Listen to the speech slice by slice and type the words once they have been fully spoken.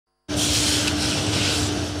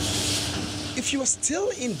If you are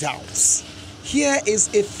still in doubt, here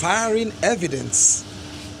is a firing evidence.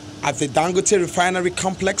 At the Dangote Refinery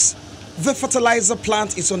complex, the fertilizer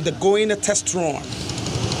plant is undergoing a test run.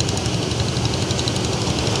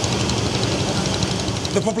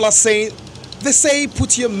 The popular saying, they say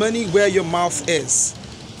put your money where your mouth is.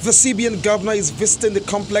 The CBN governor is visiting the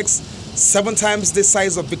complex 7 times the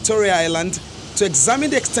size of Victoria Island to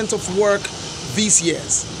examine the extent of work these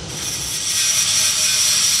years.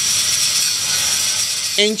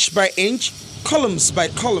 Inch by inch, columns by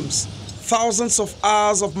columns, thousands of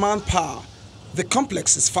hours of manpower. The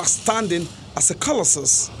complex is fast standing as a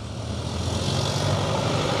colossus.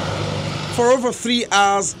 For over 3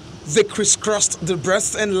 hours, they crisscrossed the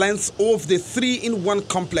breadth and length of the 3-in-1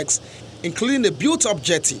 complex, including a built-up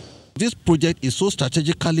jetty. This project is so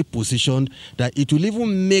strategically positioned that it will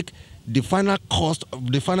even make the final cost,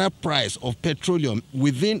 the final price of petroleum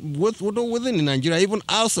within Nigeria, even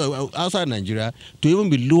outside Nigeria, to even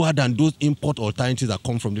be lower than those import alternatives that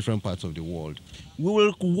come from different parts of the world. We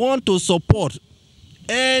will want to support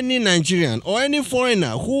any Nigerian or any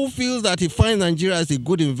foreigner who feels that he finds Nigeria as a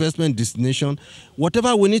good investment destination.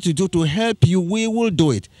 Whatever we need to do to help you, we will do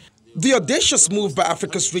it. The audacious move by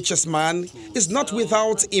Africa's richest man is not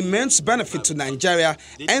without immense benefit to Nigeria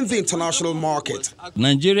and the international market.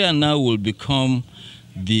 Nigeria now will become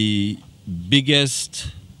the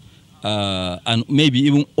biggest and maybe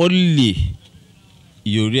even only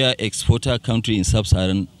urea exporter country in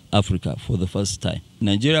sub-Saharan Africa for the first time.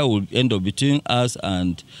 Nigeria will end up between us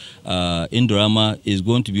and Indorama is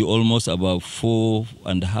going to be almost about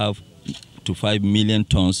 4.5 to 5 million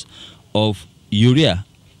tons of urea.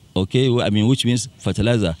 Okay, I mean, which means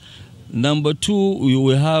fertilizer. Number 2, we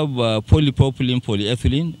will have polypropylene,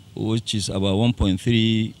 polyethylene, which is about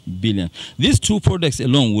 1.3 billion. These 2 products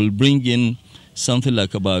alone will bring in something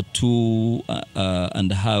like about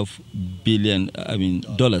 $2.5 billion,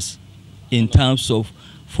 dollars in terms of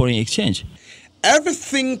foreign exchange.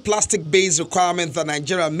 Everything plastic-based requirement that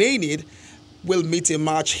Nigeria may need will meet a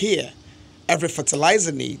match here. Every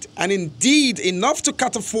fertilizer need, and indeed enough to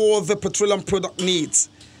cater for the petroleum product needs.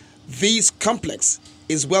 This complex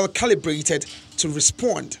is well calibrated to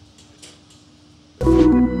respond.